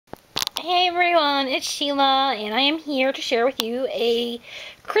Hey everyone, it's Sheila, and I am here to share with you a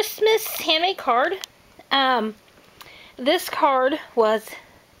Christmas handmade card. This card was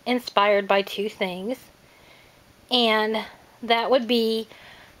inspired by two things, and that would be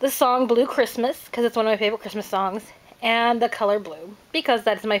the song Blue Christmas, because it's one of my favorite Christmas songs, and the color blue, because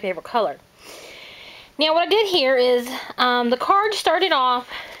that's my favorite color. Now what I did here is, the card started off,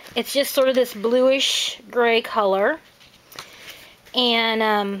 it's just sort of this bluish gray color,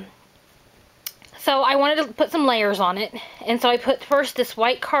 and so I wanted to put some layers on it, and so I put first this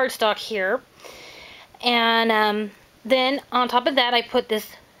white cardstock here, and then on top of that I put this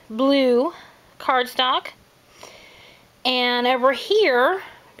blue cardstock, and over here,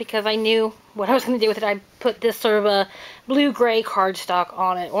 because I knew what I was going to do with it, I put this sort of a blue-gray cardstock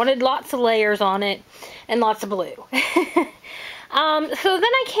on it. Wanted lots of layers on it, and lots of blue. So then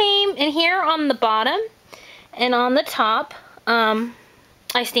I came in here on the bottom, and on the top,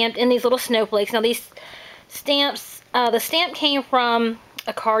 I stamped in these little snowflakes. Now these stamps, the stamp came from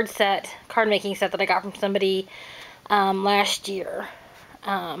a card making set that I got from somebody last year.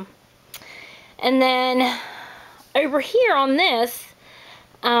 And then over here on this,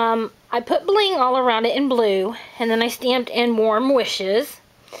 I put bling all around it in blue, and then I stamped in warm wishes,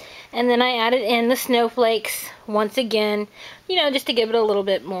 and then I added in the snowflakes once again, you know, just to give it a little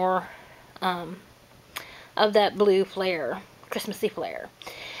bit more of that blue flair. Christmassy flair.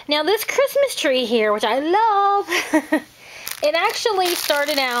 Now this Christmas tree here, which I love, it actually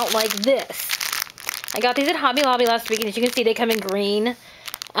started out like this. I got these at Hobby Lobby last week, and as you can see, they come in green,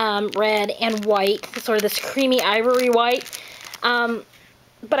 red, and white. Sort of this creamy ivory white. But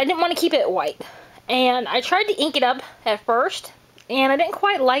I didn't want to keep it white. And I tried to ink it up at first, and I didn't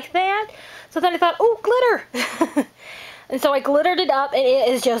quite like that. So then I thought, oh, glitter! And so I glittered it up, and it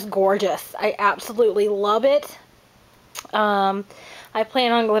is just gorgeous. I absolutely love it. I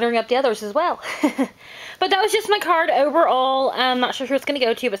plan on glittering up the others as well. But that was just my card overall. I'm not sure who it's going to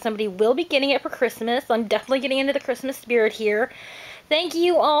go to, but somebody will be getting it for Christmas. I'm definitely getting into the Christmas spirit here. Thank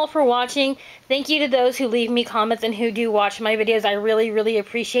you all for watching. Thank you to those who leave me comments and who do watch my videos. I really, really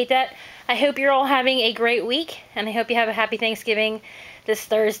appreciate that. I hope you're all having a great week, and I hope you have a happy Thanksgiving this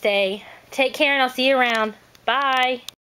Thursday. Take care, and I'll see you around. Bye.